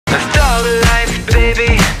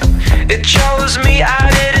It chose me,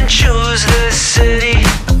 I didn't choose the city.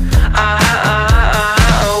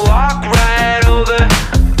 Walk right over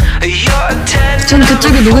your attention. 전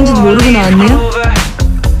그쪽이 누군지도 모르고 나왔네요.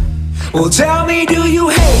 Well, tell me, do you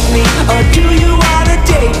hate me or do you wanna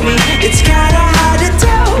date me? It's kinda hard to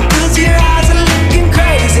tell, cause your eyes are looking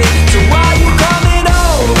crazy. So why you coming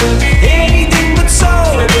over? Anything but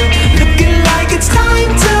sober. Looking like it's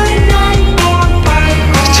time to night.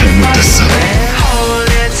 잘못했어.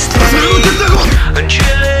 I'm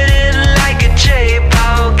chilling in like a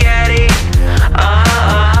J-Paul Getty.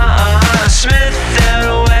 Smith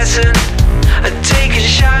and Wesson, taking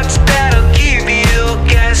shots that'll keep you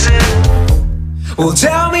guessing. Well,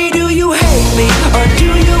 tell me, do you hate me or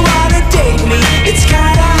do you wanna date me? It's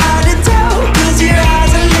kinda